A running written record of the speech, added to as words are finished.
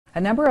A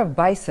number of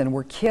bison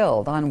were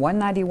killed on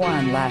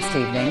 191 last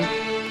evening.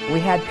 We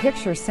had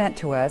pictures sent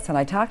to us, and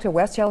I talked to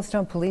West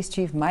Yellowstone Police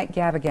Chief Mike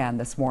Gavigan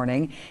this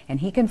morning,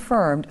 and he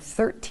confirmed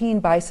 13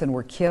 bison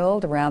were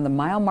killed around the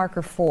mile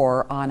marker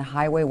 4 on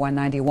Highway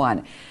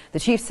 191. The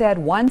chief said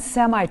one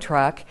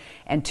semi-truck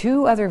and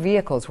 2 other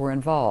vehicles were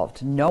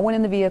involved. No one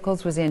in the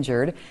vehicles was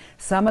injured.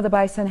 Some of the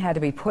bison had to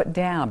be put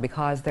down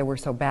because they were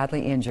so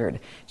badly injured.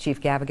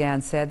 Chief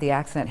Gavigan said the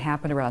accident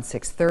happened around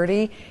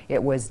 6:30.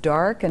 It was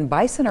dark, and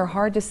bison are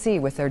hard to see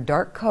with their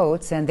dark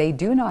coats, and they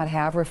do not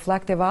have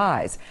reflective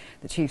eyes.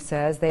 The chief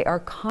says they are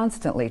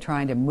constantly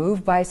trying to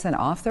move bison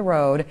off the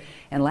road,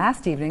 and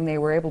last evening they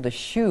were able to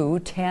shoo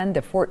 10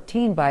 to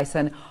 14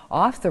 bison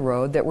off the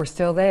road that were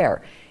still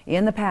there.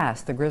 In the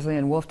past, the Grizzly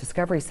and Wolf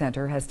Discovery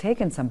Center has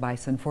taken some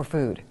bison for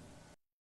food.